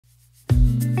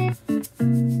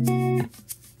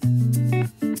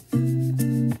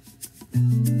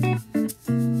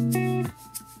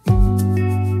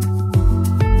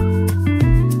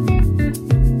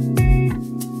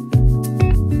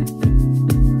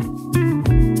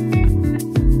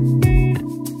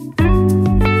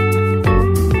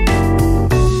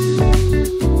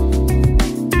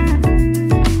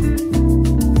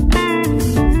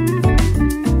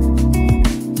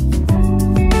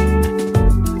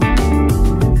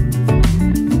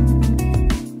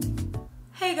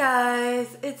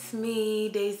it's me,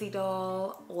 Daisy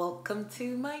Doll. Welcome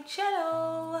to my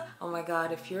channel. Oh my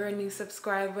god, if you're a new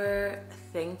subscriber,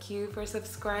 thank you for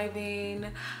subscribing.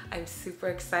 I'm super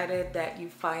excited that you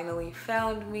finally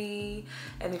found me.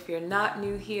 And if you're not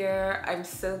new here, I'm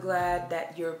so glad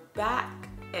that you're back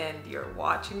and you're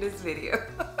watching this video.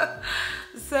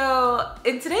 So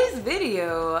in today's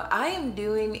video, I am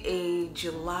doing a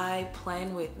July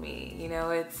plan with me. You know,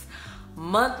 it's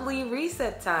monthly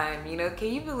reset time. You know,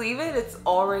 can you believe it? It's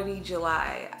already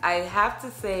July. I have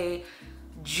to say,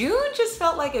 June just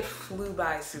felt like it flew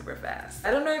by super fast.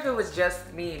 I don't know if it was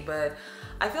just me, but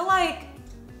I feel like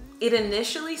it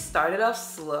initially started off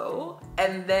slow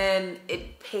and then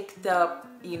it picked up,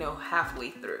 you know,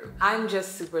 halfway through. I'm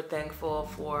just super thankful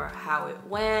for how it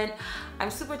went.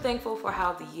 I'm super thankful for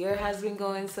how the year has been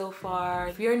going so far.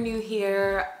 If you're new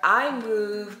here, I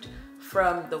moved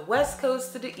from the West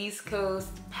Coast to the East Coast,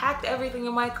 packed everything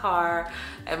in my car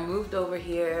and moved over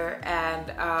here,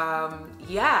 and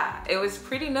yeah, it was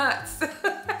pretty nuts.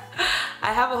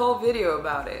 I have a whole video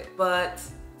about it, but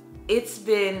it's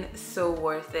been so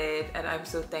worth it and I'm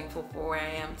so thankful for where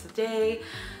I am today.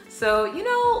 So, you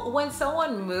know, when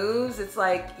someone moves, it's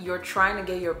like you're trying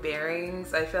to get your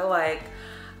bearings. I feel like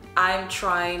I'm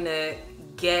trying to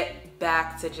get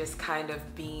back to just kind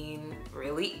of being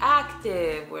really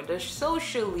active, whether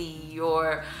socially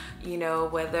or, you know,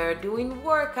 whether doing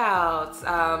workouts,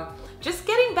 just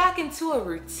getting back into a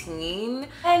routine.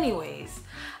 Anyways,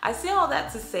 I say all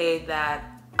that to say that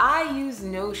I use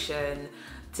Notion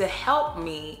to help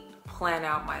me plan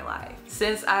out my life.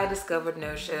 Since I discovered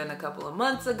Notion a couple of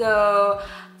months ago,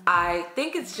 I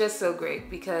think it's just so great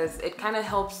because it kind of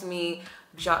helps me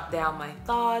jot down my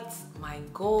thoughts, my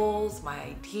goals, my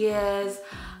ideas.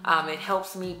 It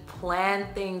helps me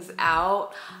plan things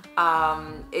out.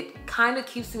 It kind of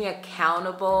keeps me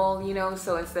accountable, you know,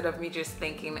 so instead of me just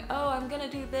thinking, oh, I'm gonna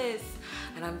do this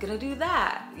and I'm gonna do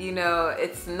that, you know,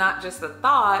 it's not just a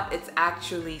thought, it's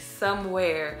actually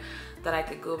somewhere that I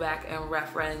could go back and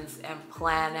reference and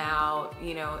plan out,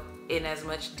 you know, in as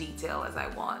much detail as I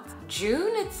want.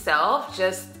 June itself,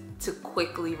 just to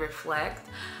quickly reflect,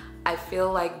 I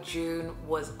feel like June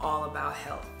was all about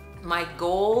health. My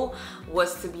goal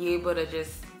was to be able to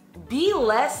just be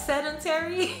less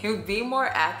sedentary, be more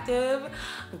active,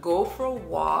 go for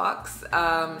walks.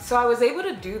 So I was able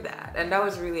to do that, and that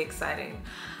was really exciting.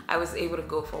 I was able to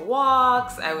go for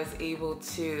walks. I was able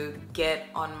to get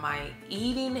on my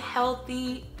eating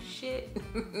healthy shit.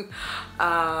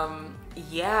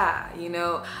 Yeah, you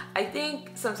know, I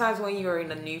think sometimes when you're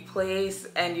in a new place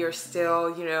and you're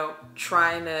still, you know,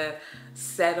 trying to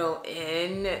settle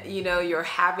in, you know, your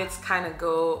habits kind of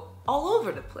go all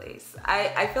over the place.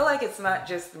 I feel like it's not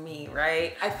just me,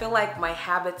 right? I feel like my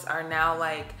habits are now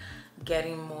like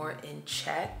getting more in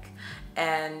check.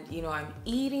 And, you know, I'm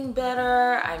eating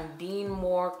better, I'm being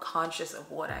more conscious of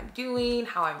what I'm doing,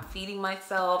 how I'm feeding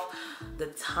myself, the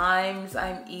times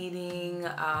I'm eating,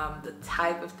 the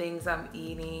type of things I'm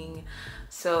eating.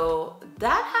 So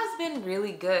that has been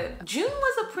really good. June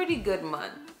was a pretty good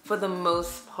month. For the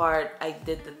most part, I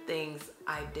did the things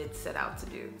I did set out to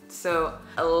do. So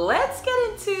let's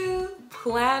get into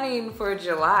planning for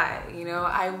July. You know,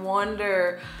 I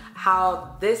wonder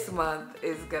how this month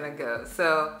is gonna go.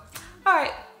 So all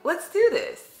right, let's do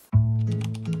this.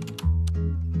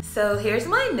 So here's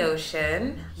my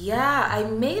Notion. Yeah, I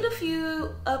made a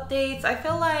few updates. I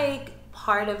feel like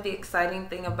part of the exciting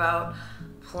thing about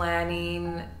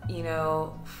planning, you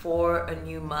know, for a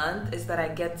new month is that I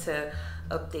get to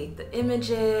update the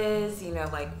images, you know,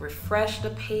 like refresh the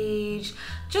page,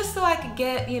 just so I could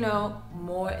get, you know,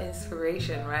 more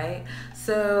inspiration, right?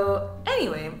 So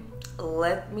anyway,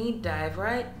 let me dive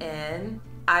right in.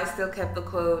 I still kept the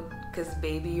quote, "'Cause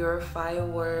baby, you're a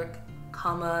firework.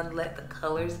 Come on, let the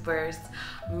colors burst.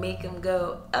 Make them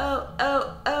go, oh,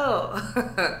 oh,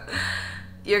 oh."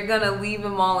 You're gonna leave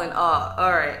them all in awe.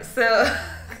 All right, so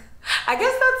I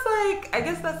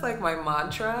guess that's like my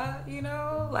mantra, you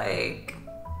know, like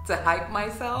to hype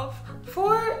myself.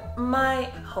 For my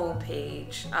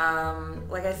homepage,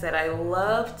 like I said, I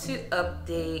love to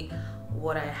update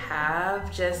what I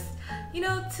have, just, you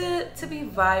know, to be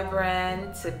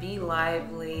vibrant, to be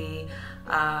lively,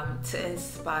 to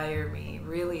inspire me.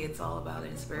 Really, it's all about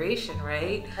inspiration,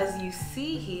 right? As you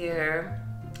see here,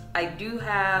 I do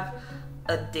have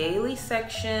a daily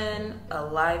section, a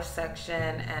live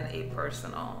section, and a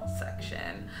personal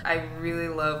section. I really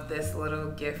love this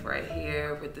little gift right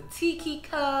here with the tiki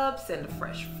cups and the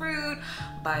fresh fruit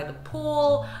by the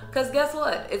pool, because guess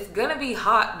what? It's gonna be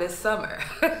hot this summer.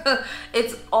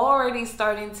 It's already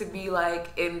starting to be like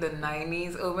in the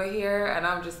 90s over here, and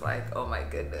I'm just like, oh my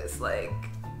goodness, like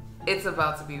it's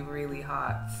about to be really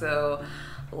hot. So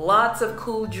lots of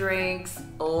cool drinks,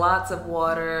 lots of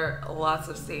water, lots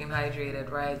of staying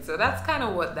hydrated, right? So that's kind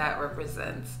of what that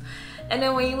represents. And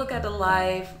then when you look at the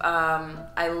life,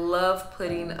 I love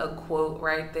putting a quote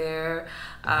right there.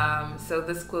 So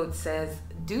this quote says,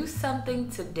 "Do something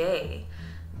today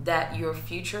that your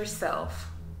future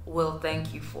self will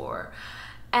thank you for."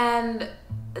 And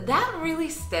that really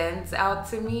stands out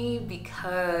to me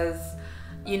because,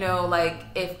 you know, like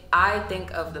if I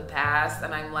think of the past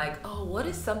and I'm like, oh, what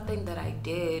is something that I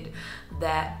did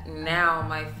that now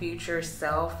my future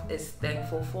self is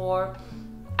thankful for?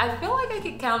 I feel like I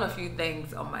could count a few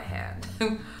things on my hand.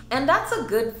 And that's a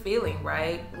good feeling,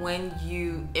 right? When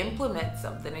you implement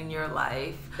something in your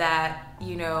life that,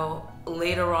 you know,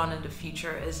 later on in the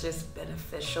future is just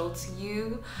beneficial to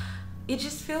you, it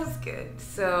just feels good.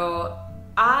 So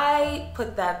I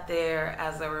put that there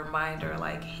as a reminder,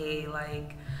 like, hey,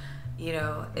 like, you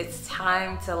know, it's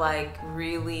time to like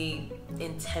really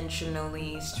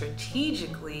intentionally,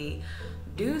 strategically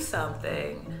do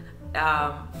something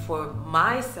for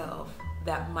myself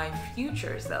that my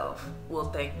future self will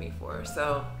thank me for.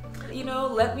 So, you know,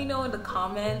 let me know in the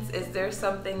comments, is there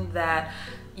something that,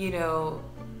 you know,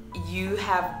 you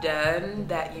have done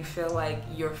that you feel like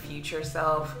your future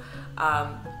self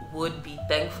would be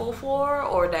thankful for,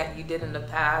 or that you did in the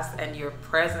past and your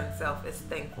present self is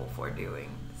thankful for doing?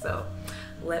 So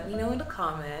let me know in the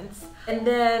comments. And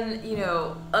then, you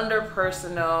know, under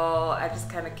personal, I just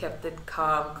kind of kept it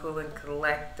calm, cool, and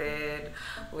collected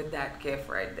with that gift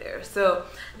right there. So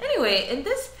anyway, in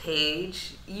this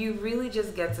page, you really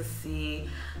just get to see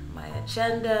my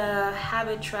agenda,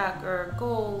 habit tracker,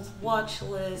 goals, watch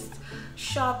list,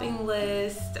 shopping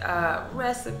list,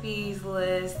 recipes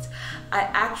list. I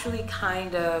actually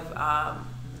kind of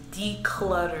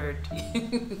decluttered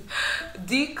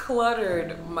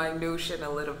my Notion a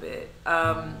little bit.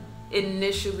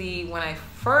 Initially, when I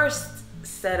first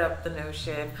set up the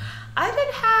Notion, I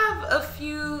did have a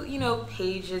few, you know,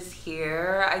 pages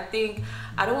here. I think,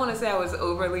 I don't want to say I was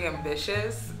overly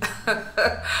ambitious.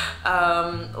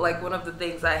 Like one of the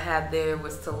things I had there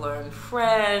was to learn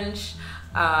French.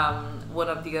 One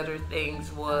of the other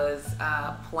things was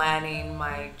planning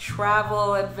my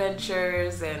travel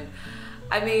adventures, and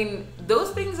I mean,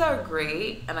 those things are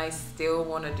great and I still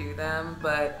want to do them,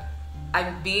 but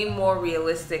I'm being more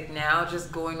realistic now,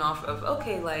 just going off of,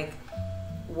 okay, like,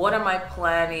 what am I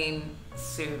planning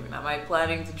soon? Am I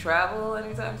planning to travel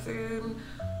anytime soon?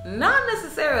 Not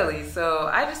necessarily. So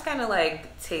I just kind of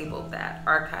like tabled that,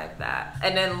 archived that.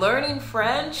 And then learning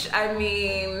French, I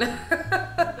mean,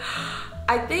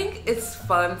 I think it's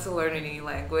fun to learn a new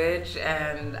language,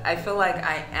 and I feel like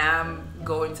I am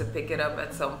going to pick it up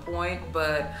at some point,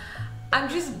 but I'm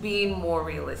just being more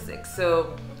realistic.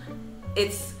 So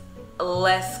it's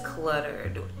less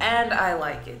cluttered and I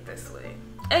like it this way.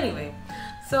 Anyway,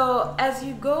 so as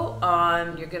you go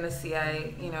on, you're gonna see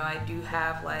I do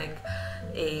have like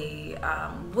a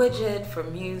widget for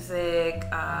music.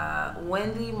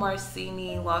 Wendy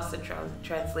Marcini, Lost in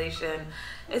Translation,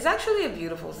 is actually a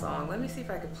beautiful song. Let me see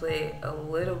if I can play a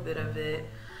little bit of it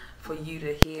for you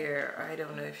to hear. I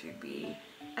don't know if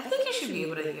I think you should be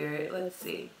able to hear it. Let's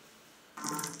see.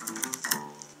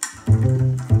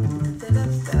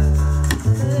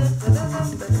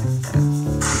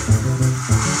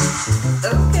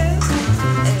 Okay.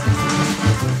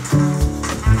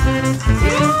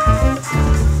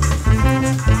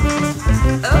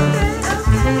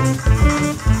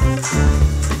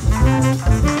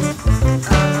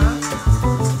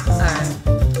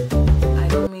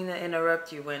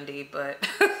 You, Wendy, but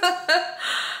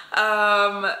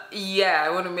yeah, I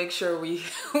want to make sure we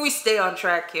stay on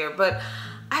track here. But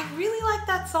I really like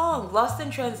that song, Lost in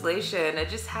Translation. It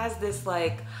just has this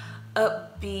like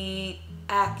upbeat,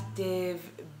 active,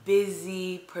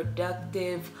 busy,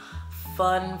 productive,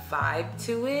 fun vibe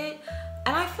to it.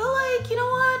 And I feel like, you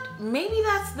know what, maybe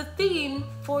that's the theme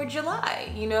for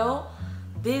July, you know?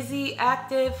 Busy,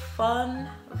 active, fun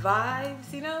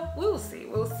vibes, you know? We'll see.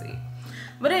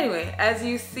 But anyway, as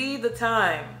you see the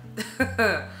time,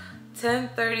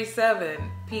 10:37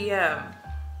 p.m.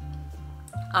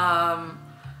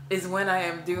 Is when I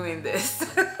am doing this.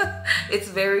 It's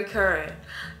very current.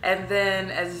 And then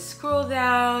as you scroll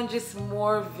down, just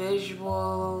more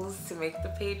visuals to make the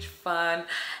page fun.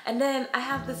 And then I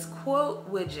have this quote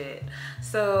widget.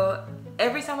 So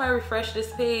every time I refresh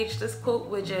this page, this quote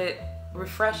widget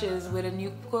refreshes with a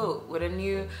new quote, with a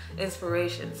new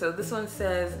inspiration. So this one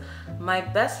says, "My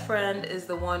best friend is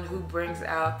the one who brings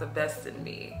out the best in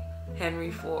me,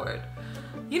 Henry Ford."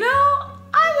 You know,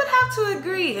 I would have to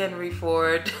agree, Henry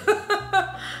Ford.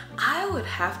 I I would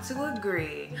have to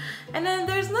agree. And then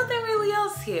there's nothing really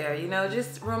else here, you know,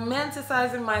 just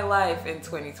romanticizing my life in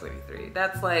 2023.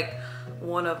 That's like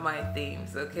one of my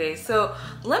themes, okay? So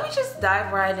let me just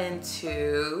dive right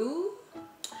into,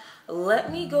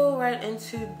 let me go right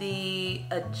into the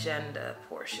agenda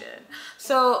portion.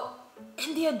 So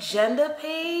in the agenda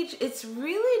page, it's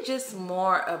really just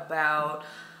more about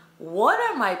what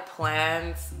are my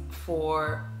plans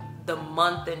for the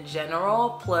month in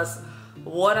general, plus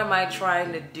what am I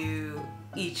trying to do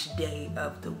each day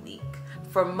of the week.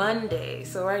 For Monday,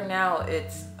 so right now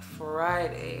it's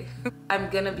Friday, I'm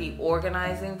gonna be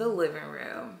organizing the living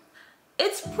room.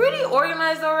 It's pretty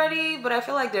organized already, but I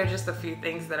feel like there are just a few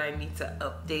things that I need to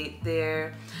update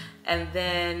there. And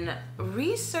then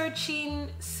researching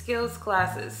skills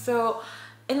classes. So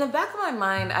in the back of my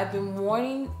mind, I've been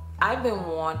wanting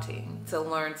to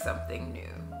learn something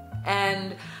new.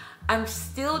 And I'm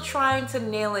still trying to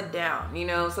nail it down. You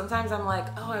know, sometimes I'm like,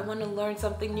 oh, I want to learn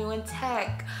something new in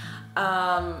tech.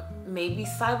 Maybe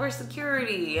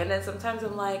cybersecurity. And then sometimes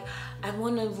I'm like, I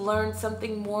want to learn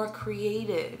something more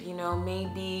creative, you know,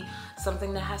 maybe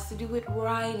something that has to do with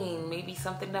writing, maybe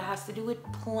something that has to do with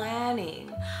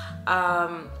planning.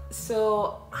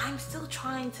 So I'm still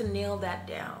trying to nail that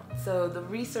down. So the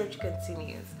research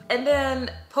continues. And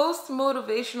then post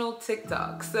motivational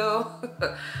TikTok. So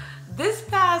this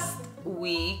past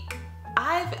week,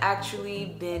 I've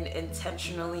actually been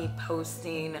intentionally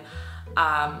posting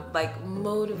like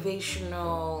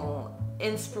motivational,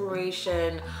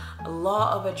 inspiration,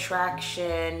 law of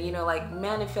attraction, you know, like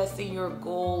manifesting your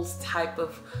goals type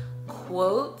of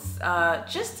quotes,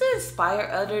 just to inspire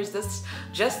others,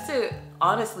 just to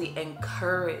honestly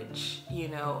encourage, you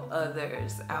know,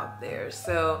 others out there.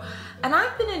 So, and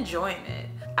I've been enjoying it.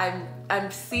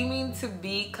 I'm seeming to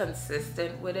be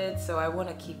consistent with it, so I want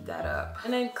to keep that up.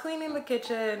 And then cleaning the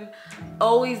kitchen,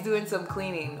 always doing some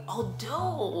cleaning,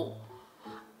 although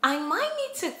I might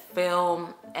need to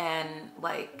film and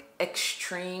like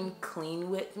extreme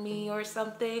clean with me or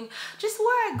something, just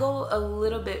where I go a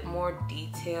little bit more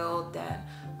detailed than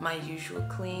my usual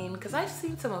clean, because I've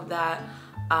seen some of that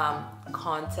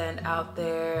content out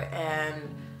there and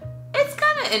it's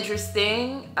kind of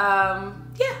interesting.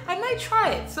 Yeah, I might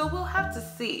try it, so we'll have to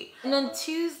see. And then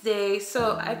Tuesday,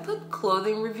 so I put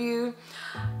clothing review.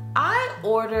 I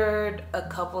ordered a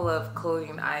couple of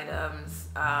clothing items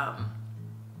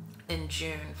in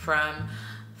June from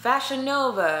Fashion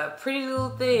Nova, Pretty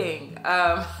Little Thing.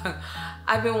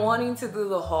 I've been wanting to do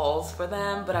the hauls for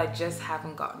them, but I just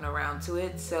haven't gotten around to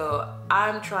it. So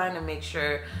I'm trying to make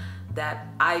sure that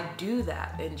I do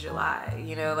that in July.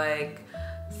 You know, like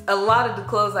a lot of the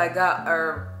clothes I got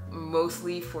are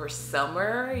mostly for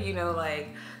summer, you know, like,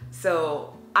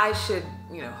 so I should,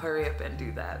 you know, hurry up and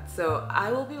do that. So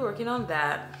I will be working on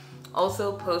that.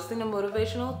 Also posting a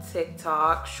motivational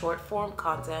TikTok, short form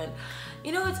content.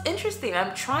 You know, it's interesting.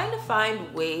 I'm trying to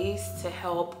find ways to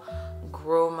help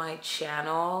grow my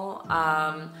channel,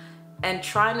 and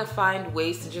trying to find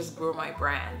ways to just grow my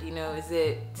brand. You know, is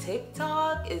it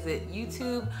TikTok? Is it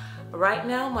YouTube? Right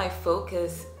now, my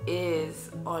focus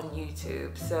is on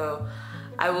YouTube. So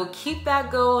I will keep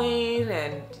that going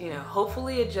and, you know,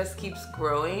 hopefully it just keeps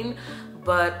growing.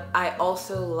 But I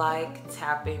also like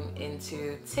tapping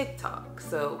into TikTok,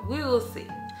 so we will see.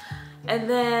 And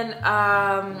then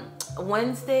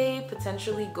Wednesday,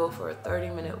 potentially go for a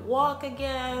 30-minute walk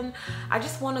again. I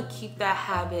just want to keep that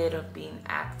habit of being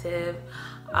active.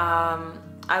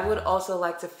 I would also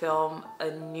like to film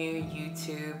a new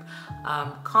YouTube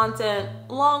content,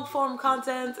 long form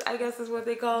content, I guess is what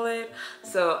they call it.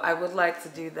 So I would like to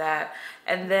do that.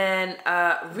 And then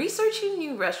researching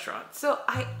new restaurants. So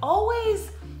I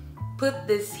always put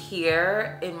this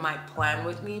here in my plan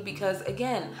with me because,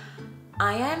 again,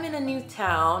 I am in a new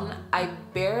town. I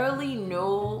barely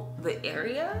know the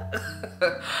area.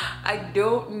 I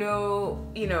don't know,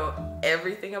 you know,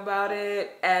 everything about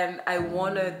it, and I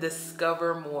want to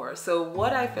discover more. So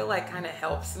what I feel like kind of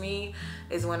helps me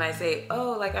is when I say,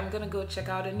 oh, like I'm gonna go check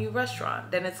out a new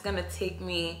restaurant, then it's gonna take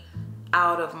me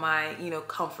out of my, you know,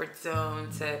 comfort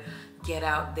zone to get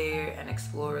out there and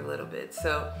explore a little bit.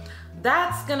 So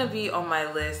that's gonna be on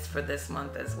my list for this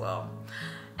month as well.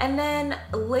 And then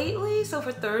lately, so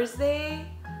for Thursday,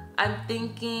 I'm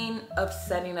thinking of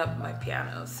setting up my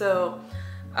piano. So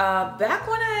back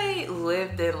when I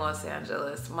lived in Los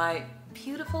Angeles, my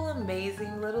beautiful,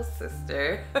 amazing little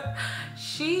sister,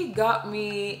 she got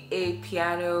me a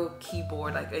piano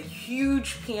keyboard, like a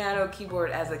huge piano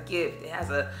keyboard as a gift. It has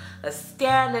a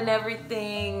stand and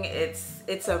everything.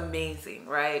 It's amazing,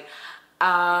 right?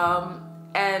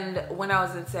 And when I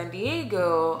was in San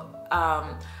Diego,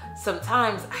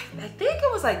 sometimes, I think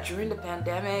it was like during the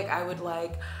pandemic, I would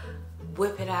like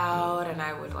whip it out and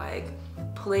I would like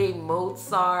play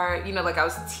Mozart, you know, like I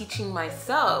was teaching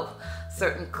myself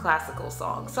certain classical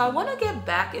songs. So I want to get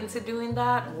back into doing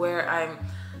that, where I'm,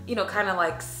 you know, kind of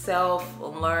like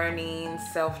self-learning,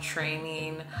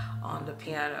 self-training on the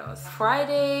pianos.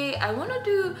 Friday, I want to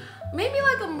do maybe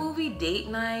like a movie date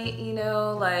night, you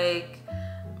know, like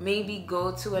maybe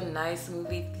go to a nice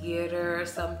movie theater or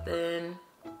something.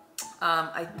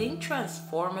 I think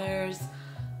Transformers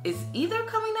is either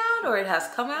coming out or it has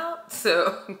come out.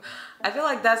 So I feel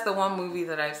like that's the one movie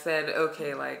that I've said,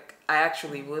 okay, like I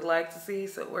actually would like to see,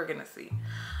 so we're gonna see.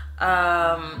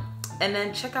 And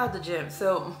then check out the gym.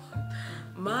 So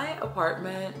my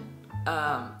apartment,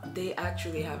 they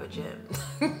actually have a gym.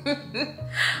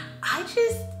 I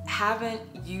just haven't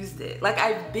used it. Like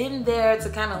I've been there to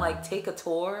kind of like take a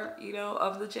tour, you know,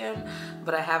 of the gym,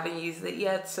 but I haven't used it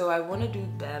yet. So I want to do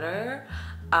better.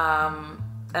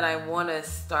 And I want to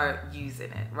start using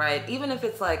it, right? Even if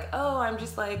it's like, oh, I'm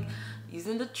just like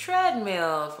using the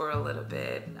treadmill for a little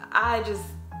bit. I just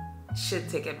should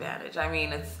take advantage. I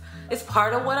mean, it's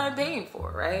part of what I'm paying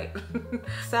for, right?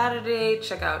 Saturday,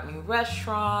 check out a new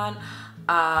restaurant,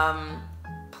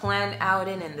 plan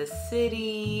outing in the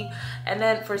city. And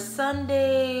then for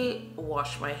Sunday,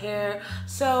 wash my hair.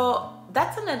 So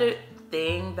that's another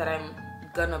thing that I'm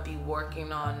gonna be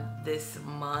working on this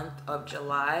month of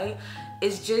July,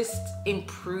 is just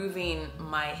improving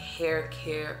my hair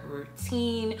care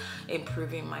routine,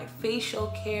 improving my facial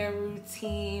care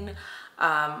routine.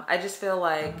 I just feel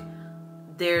like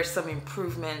there's some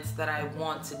improvements that I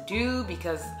want to do,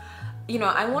 because, you know,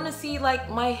 I want to see like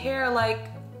my hair like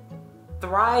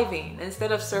thriving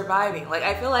instead of surviving. Like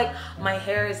I feel like my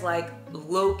hair is like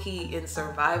low-key in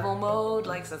survival mode,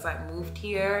 like since I moved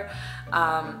here.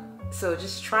 So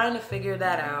just trying to figure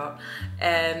that out.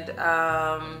 And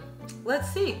let's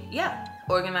see, yeah,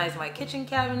 organize my kitchen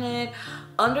cabinet.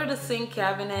 Under the sink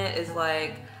cabinet is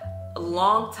like, a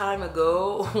long time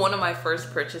ago, one of my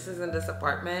first purchases in this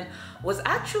apartment was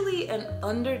actually an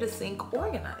under the sink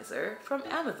organizer from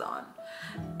Amazon.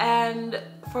 And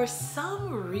for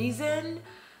some reason,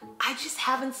 I just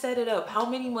haven't set it up. How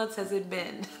many months has it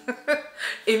been?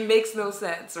 It makes no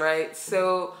sense, right?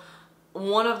 So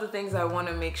one of the things I want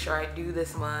to make sure I do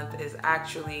this month is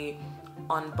actually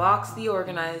unbox the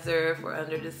organizer for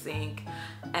under the sink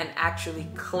and actually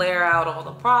clear out all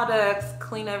the products,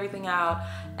 clean everything out,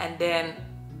 and then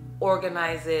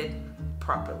organize it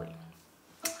properly.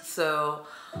 So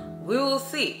we will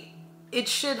see. It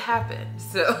should happen.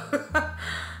 So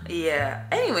yeah.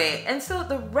 Anyway, and so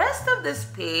the rest of this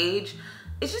page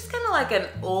is just kind of like an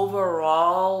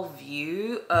overall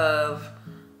view of,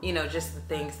 you know, just the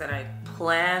things that I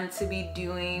plan to be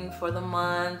doing for the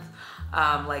month.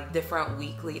 Like different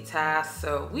weekly tasks,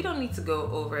 so we don't need to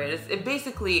go over it. It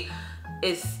basically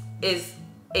is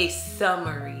a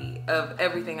summary of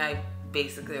everything I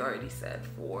basically already said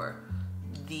for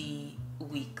the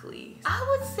weekly. I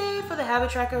would say for the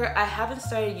habit tracker, I haven't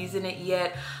started using it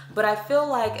yet, but I feel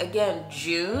like, again,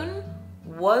 June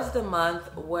was the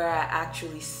month where I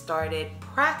actually started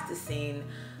practicing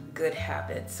good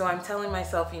habits. So I'm telling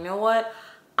myself, you know what?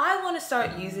 I want to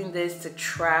start using this to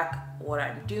track what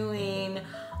I'm doing.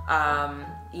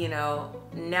 You know,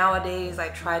 nowadays I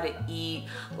try to eat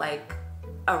like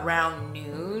around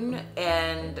noon,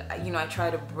 and you know, I try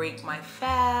to break my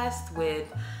fast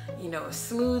with, you know, a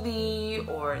smoothie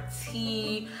or a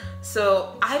tea.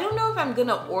 So I don't know if I'm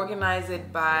gonna organize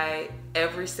it by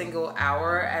every single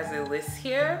hour as it lists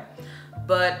here,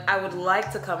 but I would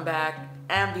like to come back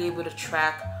and be able to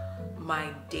track my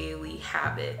daily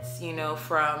habits, you know,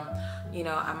 from, you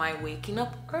know, am I waking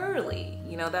up early?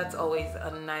 You know, that's always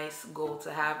a nice goal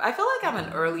to have. I feel like I'm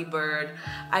an early bird.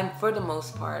 For the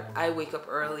most part, I wake up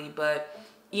early, but,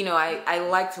 you know, I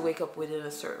like to wake up within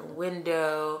a certain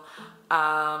window.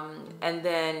 And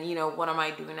then, you know, what am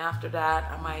I doing after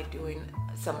that? Am I doing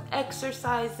some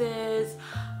exercises?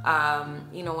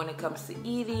 You know, when it comes to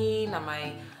eating, am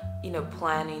I, you know,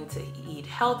 planning to eat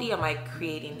healthy? Am I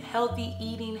creating healthy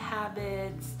eating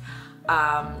habits?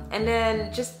 And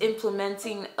then just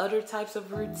implementing other types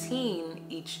of routine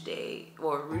each day,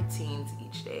 or routines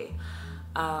each day.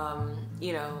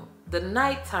 You know, the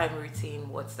nighttime routine,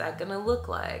 what's that gonna look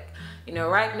like? You know,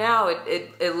 right now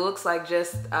it looks like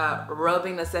just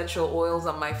rubbing essential oils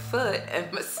on my foot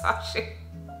and massaging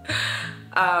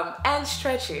and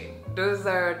stretching. Those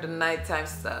are the nighttime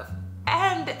stuff.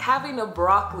 And having a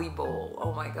broccoli bowl,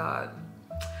 oh my God.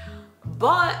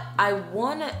 But I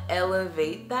wanna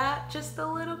elevate that just a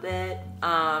little bit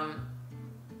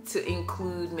to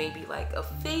include maybe like a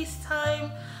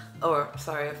FaceTime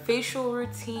a facial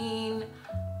routine,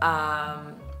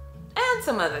 and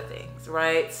some other things,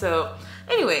 right? So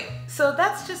anyway, so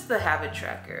that's just the habit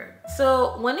tracker.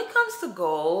 So when it comes to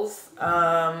goals,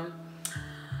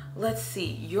 let's see,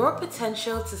 your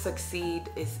potential to succeed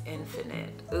is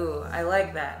infinite. Ooh, I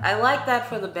like that. I like that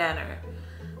for the banner.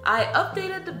 I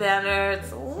updated the banner.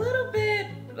 It's a little bit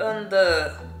on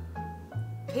the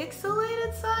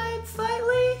pixelated side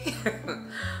slightly,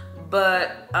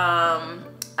 but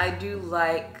I do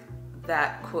like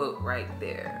that quote right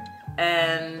there.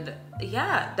 And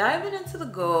yeah, diving into the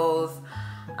goals.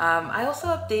 I also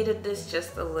updated this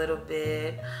just a little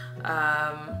bit.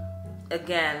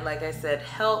 Again, like I said,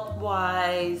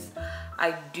 health-wise,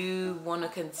 I do want to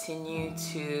continue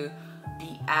to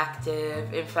be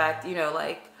active. In fact, you know,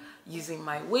 like using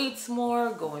my weights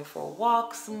more, going for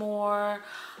walks more.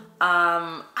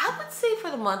 I would say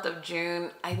for the month of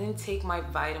June, I didn't take my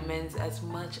vitamins as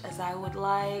much as I would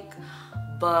like,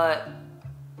 but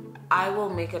I will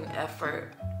make an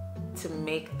effort to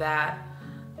make that,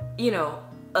 you know,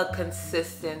 a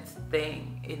consistent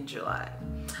thing in July.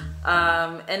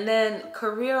 And then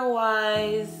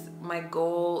career-wise, my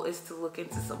goal is to look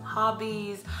into some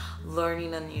hobbies,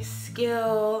 learning a new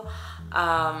skill.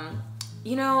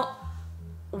 You know,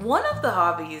 one of the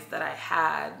hobbies that I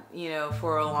had, you know,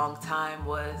 for a long time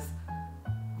was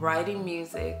writing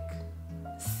music,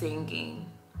 singing,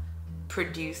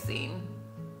 producing.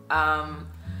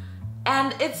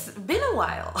 And it's been a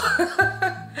while.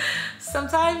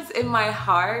 Sometimes in my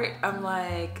heart, I'm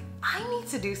like, I need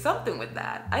to do something with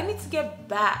that. I need to get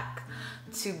back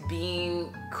to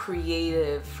being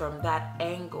creative from that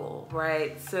angle,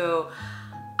 right? So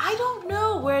I don't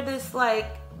know where this like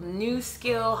new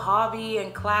skill, hobby,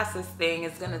 and classes thing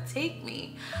is gonna take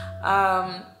me.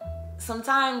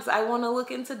 Sometimes I want to look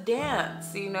into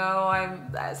dance, you know.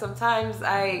 Sometimes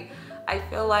I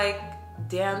feel like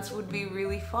dance would be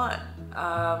really fun.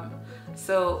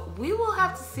 So we will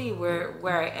have to see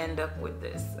where I end up with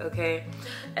this, okay?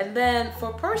 And then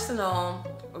for personal,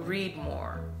 read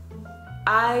more.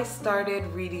 I started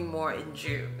reading more in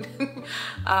June.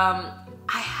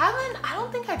 I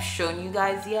don't think I've shown you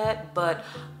guys yet, but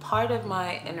part of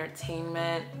my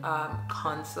entertainment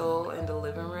console in the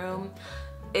living room,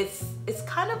 it's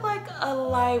kind of like a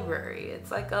library.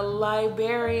 It's like a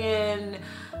librarian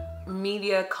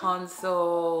media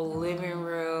console, living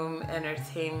room,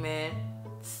 entertainment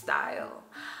style.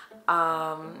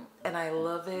 And I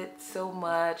love it so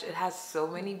much. It has so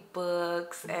many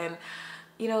books, and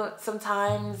you know,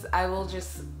 sometimes I will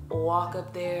just walk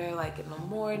up there like in the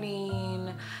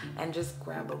morning and just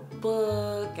grab a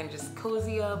book and just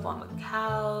cozy up on the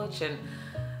couch and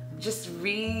just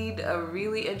read a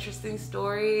really interesting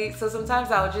story. So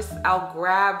sometimes I'll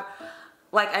grab,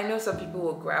 like, I know some people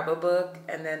will grab a book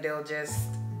and then they'll just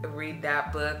read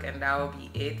that book and that will be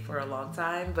it for a long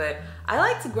time. But I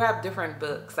like to grab different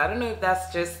books. I don't know if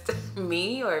that's just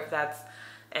me or if that's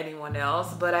anyone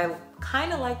else, but I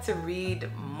kind of like to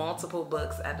read multiple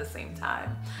books at the same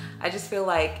time. I just feel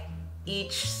like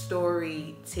each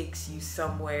story takes you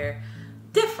somewhere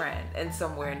different and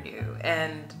somewhere new,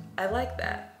 and I like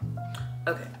that.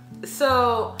 Okay,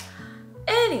 so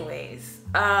anyways,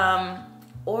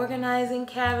 organizing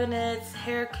cabinets,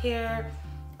 hair care,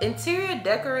 interior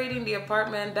decorating the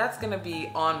apartment, that's gonna be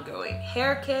ongoing.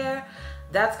 Hair care,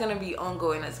 that's gonna be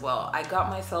ongoing as well. I got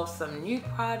myself some new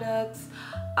products.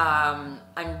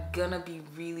 I'm gonna be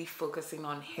really focusing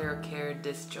on hair care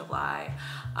this July.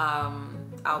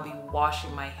 I'll be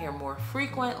washing my hair more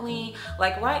frequently.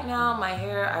 Like right now, my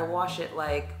hair, I wash it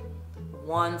like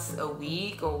once a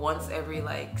week or once every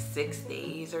like 6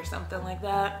 days or something like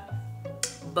that.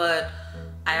 But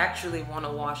I actually want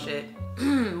to wash it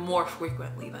more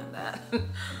frequently than that.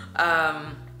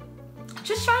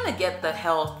 Just trying to get the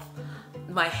health,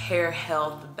 my hair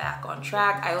health back on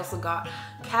track. I also got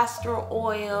castor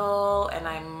oil, and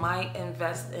I might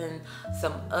invest in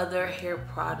some other hair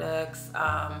products,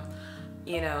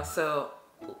 you know, so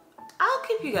I'll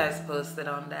keep you guys posted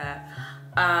on that.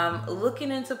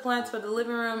 Looking into plants for the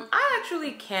living room, I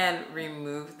actually can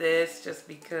remove this just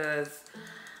because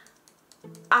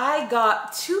I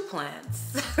got 2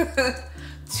 plants,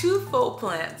 2 faux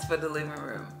plants for the living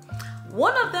room.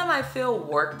 One of them I feel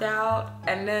worked out,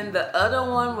 and then the other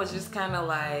one was just kind of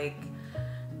like,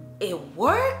 it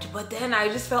worked, but then I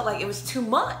just felt like it was too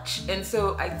much. And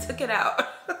so I took it out.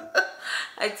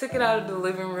 I took it out of the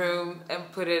living room and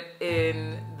put it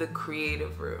in the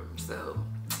creative room. So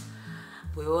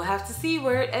we will have to see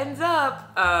where it ends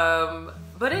up.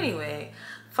 But anyway,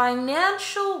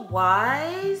 financial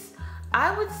wise,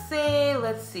 I would say,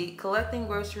 let's see, collecting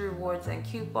grocery rewards and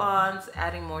coupons,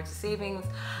 adding more to savings.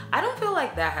 I don't feel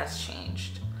like that has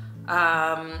changed.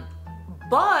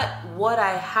 But what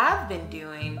I have been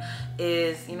doing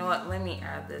is, you know what, let me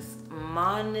add this.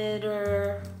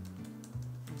 Monitor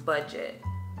budget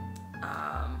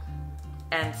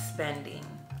and spending.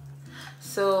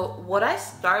 So what I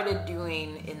started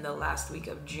doing in the last week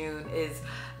of June is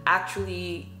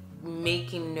actually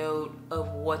making note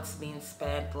of what's being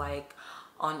spent, like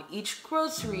on each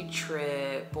grocery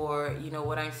trip, or you know,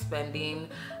 what I'm spending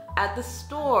at the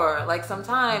store. Like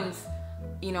sometimes,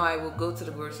 you know, I will go to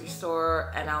the grocery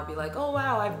store and I'll be like, oh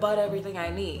wow, I've bought everything I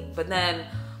need. But then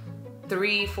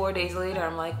 3-4 days later,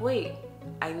 I'm like, wait,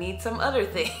 I need some other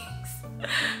things.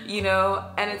 You know,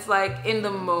 and it's like in the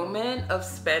moment of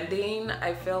spending,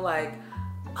 I feel like,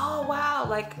 oh wow,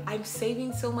 like I'm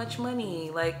saving so much money.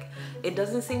 Like it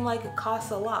doesn't seem like it costs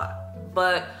a lot,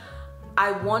 but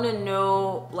I want to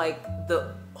know like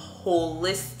the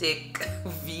holistic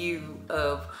view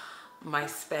of my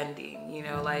spending, you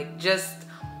know, like just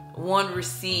one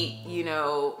receipt, you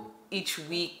know, each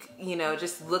week, you know,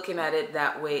 just looking at it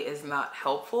that way is not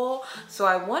helpful. So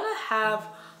I want to have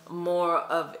more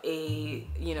of a,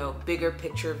 you know, bigger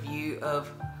picture view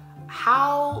of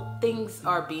how things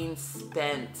are being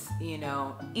spent, you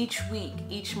know, each week,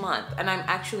 each month, and I'm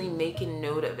actually making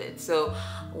note of it. So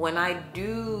when I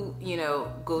do, you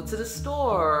know, go to the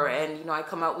store and, you know, I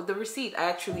come out with the receipt, I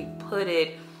actually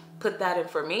put that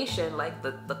information, like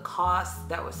the cost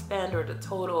that was spent or the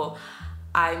total,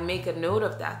 I make a note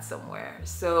of that somewhere.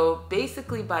 So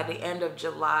basically by the end of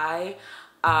July,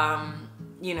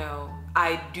 you know,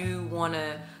 I do want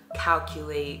to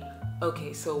calculate,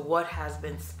 okay, so what has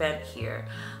been spent here?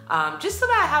 Just so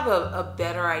that I have a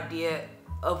better idea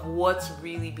of what's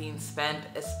really being spent,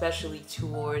 especially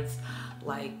towards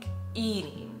like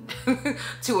eating,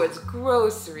 towards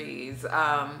groceries,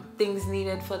 things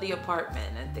needed for the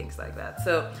apartment and things like that.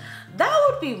 So that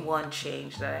would be one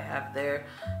change that I have there.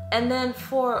 And then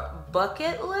for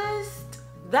bucket list,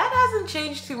 that hasn't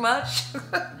changed too much.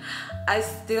 I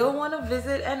still want to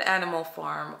visit an animal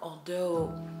farm,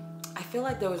 although I feel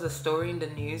like there was a story in the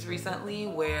news recently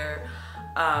where,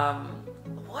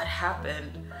 what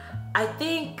happened? I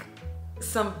think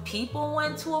some people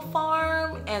went to a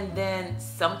farm and then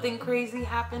something crazy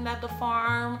happened at the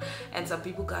farm and some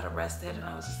people got arrested, and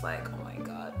I was just like, oh my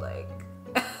God, like,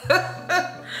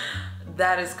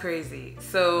 that is crazy.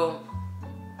 So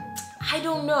I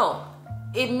don't know.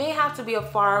 It may have to be a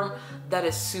farm that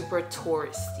is super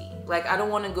touristy. Like I don't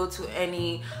want to go to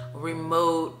any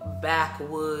remote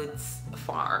backwoods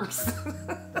farms.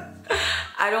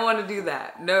 I don't want to do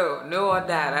that. No on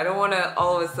that. I don't want to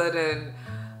all of a sudden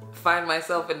find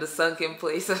myself in the sunken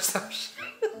place or some shit.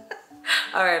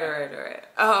 All right.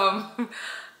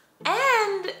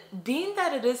 And being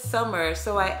that it is summer,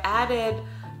 so I added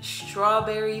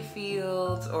strawberry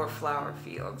fields or flower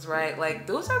fields, right? Like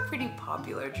those are pretty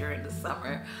popular during the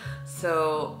summer.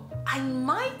 So I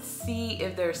might see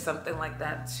if there's something like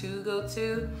that to go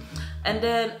to. And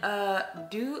then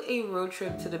do a road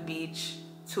trip to the beach,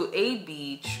 to a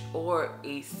beach or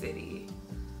a city.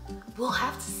 We'll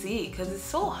have to see, because it's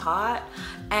so hot,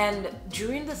 and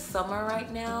during the summer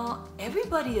right now,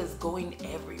 everybody is going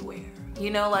everywhere. You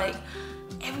know, like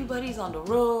everybody's on the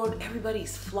road,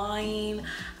 everybody's flying.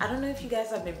 I don't know if you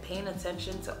guys have been paying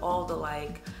attention to all the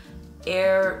like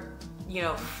air, you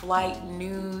know, flight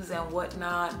news and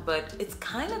whatnot, but it's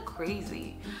kind of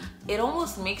crazy. It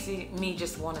almost makes me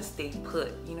just want to stay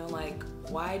put, you know, like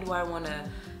why do I want to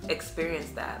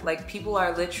experience that? Like people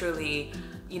are literally,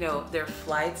 you know, their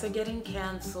flights are getting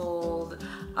canceled,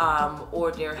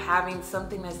 or they're having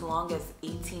something as long as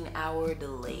 18-hour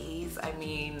delays. I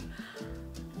mean,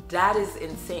 that is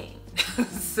insane.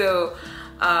 So,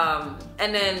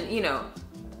 and then, you know,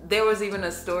 there was even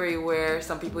a story where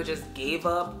some people just gave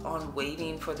up on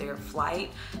waiting for their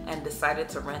flight and decided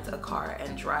to rent a car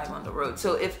and drive on the road.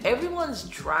 So if everyone's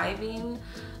driving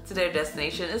to their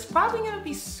destination, it's probably gonna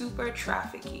be super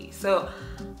trafficy. So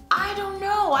I don't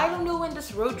know when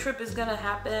this road trip is gonna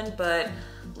happen, but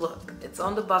look, it's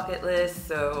on the bucket list,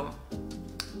 so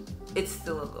it's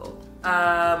still a goal.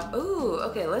 Ooh,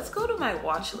 okay, let's go to my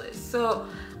watch list. So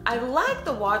I like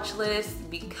the watch list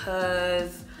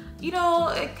because, you know,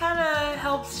 it kind of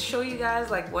helps show you guys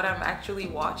like what I'm actually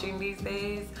watching these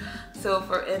days. So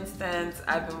for instance,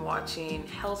 I've been watching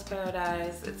Hell's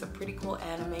Paradise. It's a pretty cool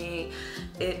anime.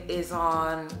 It is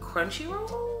on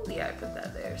Crunchyroll. Yeah, I put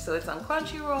that there. So it's on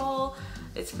Crunchyroll.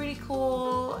 It's pretty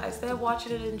cool. I started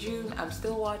watching it in June. I'm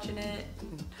still watching it.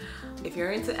 If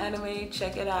you're into anime,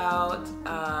 check it out.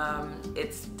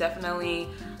 It's definitely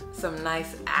some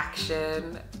nice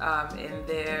action in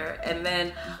there. And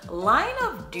then Line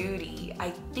of Duty, I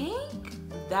think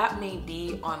that may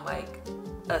be on like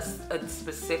a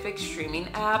specific streaming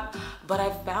app, but I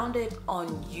found it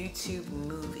on YouTube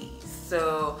Movies.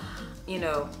 So, you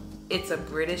know, it's a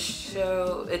British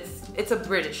show. It's a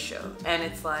British show, and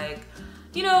it's like,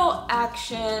 you know,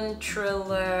 action,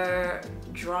 thriller,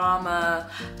 drama,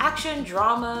 action,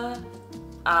 drama,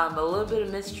 a little bit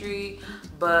of mystery,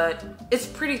 but it's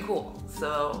pretty cool.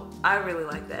 So I really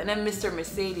like that. And then Mr.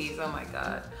 Mercedes, oh my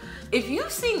God. If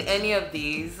you've seen any of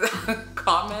these,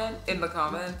 comment in the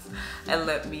comments and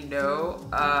let me know.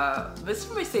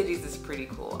 Mr. Mercedes is pretty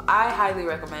cool. I highly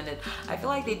recommend it. I feel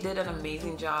like they did an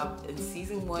amazing job in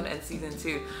season 1 and season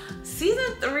 2.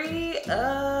 Season 3,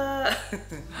 I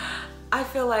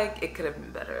feel like it could have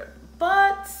been better,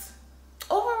 but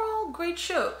overall, great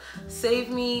show. Save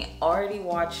Me, already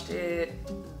watched it.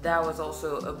 That was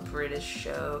also a British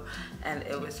show, and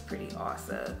it was pretty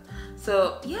awesome.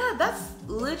 So yeah, that's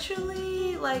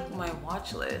literally like my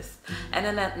watch list. And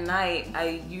then at night,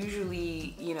 I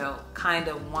usually, you know, kind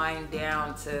of wind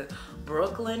down to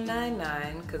Brooklyn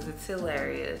Nine-Nine because it's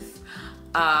hilarious.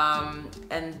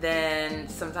 And then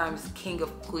sometimes King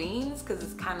of Queens because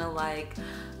it's kind of like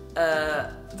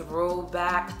a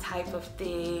throwback type of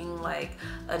thing, like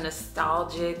a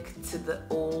nostalgic to the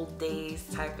old days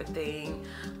type of thing,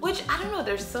 which I don't know,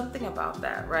 there's something about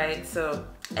that, right? So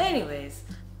anyways,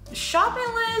 shopping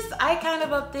list, I kind of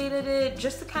updated it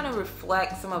just to kind of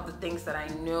reflect some of the things that I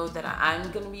know that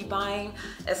I'm gonna be buying,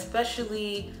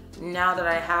 especially now that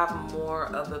I have more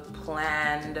of a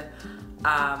planned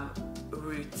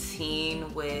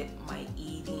routine with my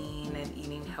eating and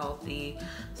eating healthy.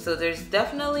 So there's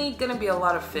definitely gonna be a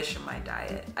lot of fish in my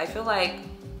diet. I feel like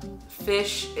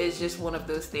fish is just one of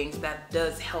those things that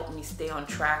does help me stay on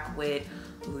track with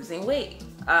losing weight.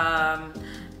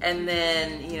 And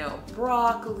then, you know,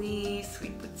 broccoli,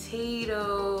 sweet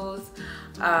potatoes.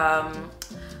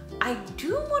 I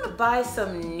do want to buy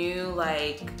some new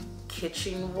like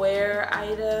kitchenware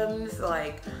items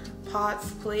like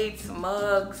pots, plates,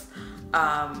 mugs,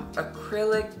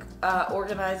 acrylic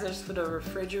organizers for the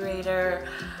refrigerator.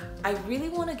 I really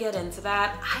want to get into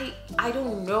that. I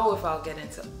don't know if I'll get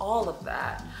into all of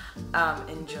that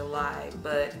in July,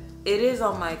 but it is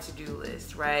on my to-do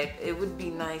list, right? It would be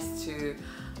nice to,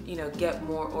 you know, get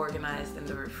more organized in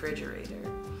the refrigerator.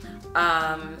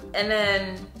 And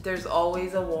then there's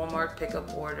always a Walmart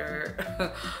pickup order.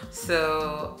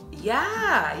 So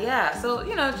yeah. So,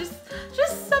 you know,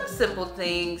 just some simple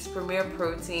things. Premier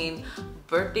Protein,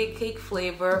 birthday cake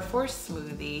flavor for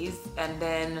smoothies, and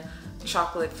then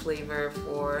chocolate flavor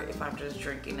for if I'm just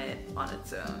drinking it on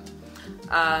its own.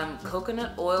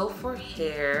 Coconut oil for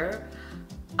hair.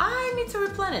 I need to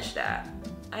replenish that.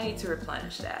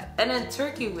 And then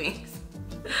turkey wings.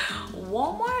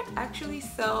 Walmart actually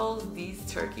sells these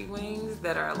turkey wings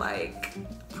that are like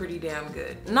pretty damn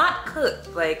good. Not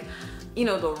cooked, like, you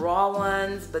know, the raw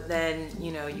ones, but then,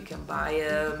 you know, you can buy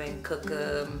them and cook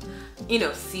them, you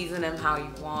know, season them how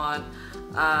you want.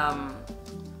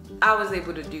 I was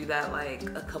able to do that like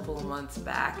a couple of months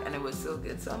back and it was so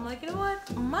good. So I'm like, you know what?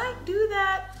 I might do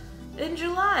that in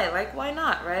July. Like, why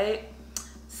not, right?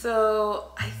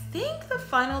 So I think the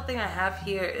final thing I have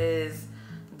here is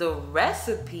the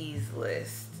recipes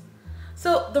list.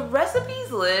 So the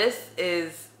recipes list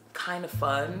is kind of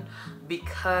fun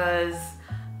because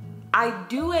I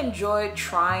do enjoy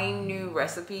trying new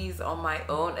recipes on my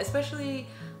own, especially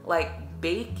like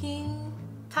baking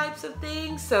types of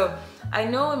things. So I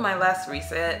know in my last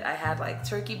reset, I had like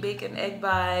turkey bacon egg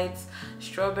bites,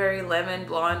 strawberry lemon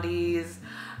blondies.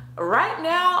 Right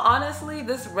now, honestly,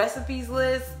 this recipes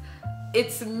list,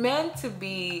 it's meant to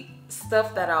be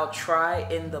stuff that I'll try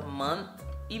in the month,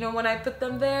 you know, when I put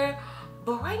them there.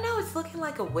 But right now it's looking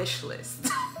like a wish list.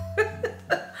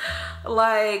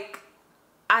 Like,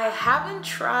 I haven't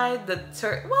tried the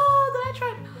turkey. Well, did I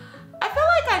try? I feel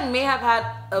like I may have had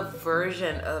a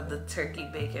version of the turkey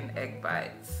bacon egg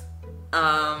bites.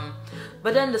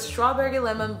 But then the strawberry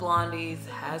lemon blondies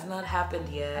has not happened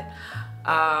yet.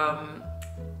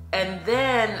 And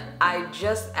then I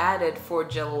just added for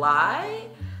July,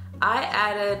 I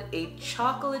added a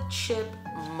chocolate chip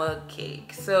mug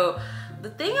cake. So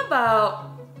the thing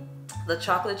about the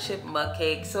chocolate chip mug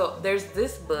cake, so there's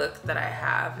this book that I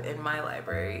have in my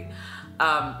library,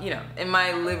 you know, in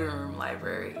my living room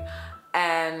library,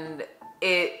 and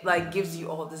it like gives you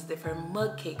all these different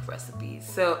mug cake recipes.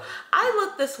 So I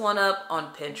looked this one up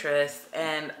on Pinterest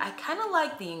and I kind of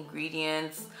like the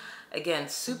ingredients. Again,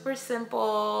 super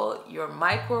simple. You're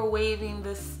microwaving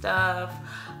this stuff.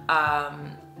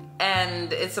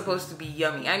 and it's supposed to be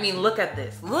yummy. I mean, look at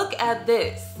this. Look at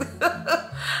this.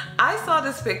 I saw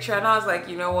this picture and I was like,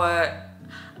 you know what?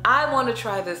 I want to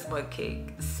try this mug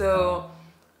cake. So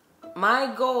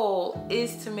my goal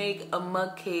is to make a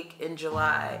mug cake in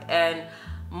July, and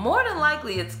more than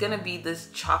likely it's gonna be this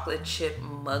chocolate chip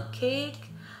mug cake,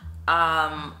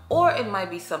 or it might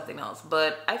be something else,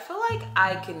 but I feel like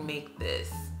I can make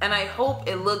this, and I hope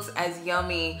it looks as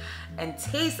yummy and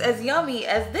tastes as yummy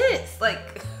as this.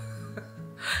 Like,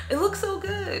 it looks so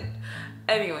good.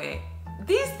 Anyway,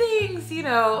 these things, you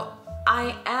know,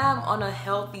 I am on a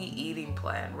healthy eating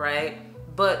plan, right?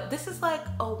 But this is like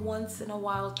a once in a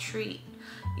while treat,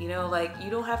 you know, like you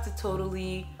don't have to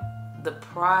totally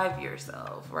deprive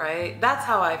yourself, right? That's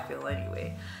how I feel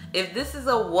anyway. If this is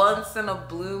a once in a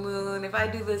blue moon, if I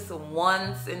do this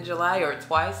once in July or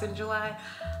twice in July,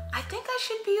 I think I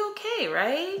should be okay,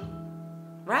 right?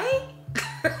 Right?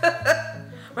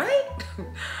 Right?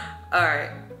 All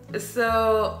right,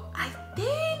 so I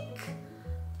think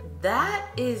that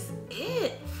is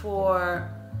it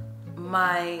for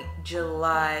my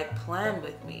July plan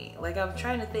with me. Like, I'm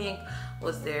trying to think,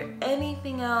 was there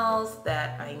anything else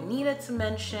that I needed to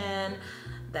mention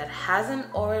that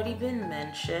hasn't already been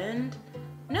mentioned?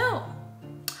 No,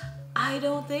 I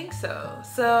don't think so.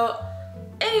 So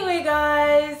anyway,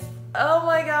 guys, oh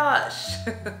my gosh.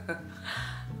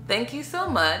 Thank you so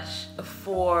much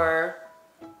for,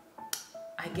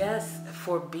 I guess,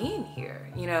 for being here.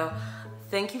 You know,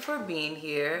 thank you for being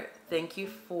here. Thank you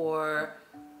for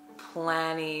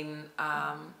planning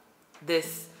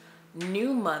this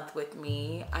new month with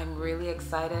me. I'm really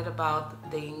excited about the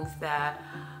things that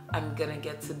I'm gonna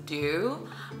get to do.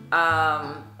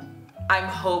 I'm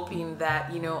hoping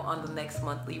that, you know, on the next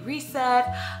monthly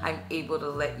reset, I'm able to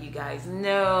let you guys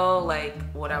know like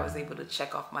what I was able to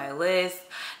check off my list.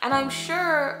 And I'm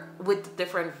sure with the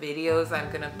different videos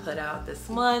I'm gonna put out this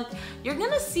month, you're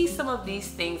gonna see some of these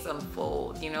things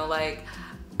unfold. You know, like,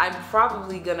 I'm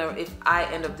probably gonna, if I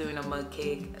end up doing a mug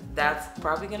cake, that's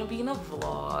probably gonna be in a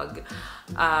vlog.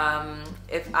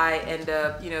 If I end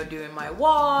up, you know, doing my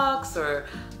walks or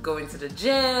going to the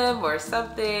gym or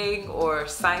something, or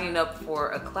signing up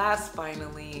for a class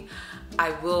finally,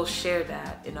 I will share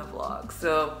that in a vlog.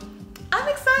 So I'm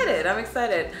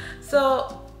excited.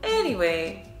 So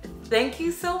anyway, thank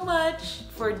you so much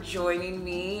for joining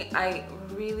me. I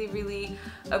really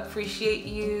appreciate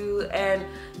you, and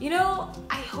you know,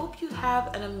 I hope you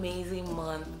have an amazing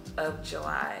month of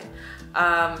July.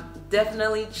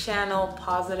 Definitely channel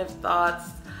positive thoughts,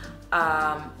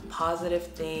 positive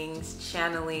things,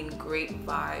 channeling great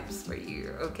vibes for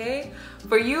you, okay?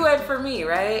 For you and for me,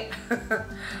 right?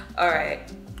 All right.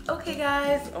 Okay,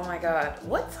 guys. Oh my God.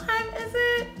 What time is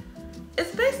it?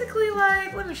 It's basically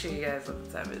like, let me show you guys what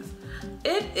the time is.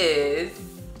 It is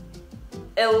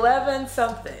 11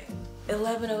 something.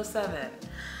 11:07.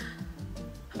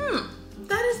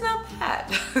 That is not bad.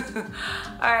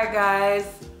 All right, guys.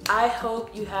 I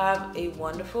hope you have a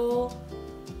wonderful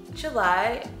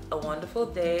July, a wonderful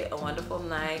day, a wonderful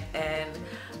night, and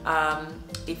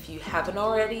if you haven't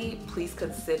already, please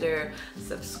consider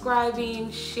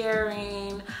subscribing,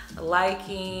 sharing,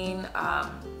 liking,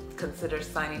 consider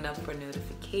signing up for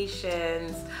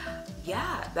notifications.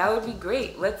 Yeah, that would be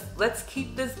great. Let's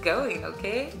keep this going,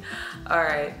 okay? All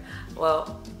right,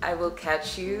 well, I will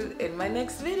catch you in my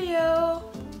next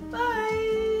video.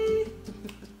 Bye.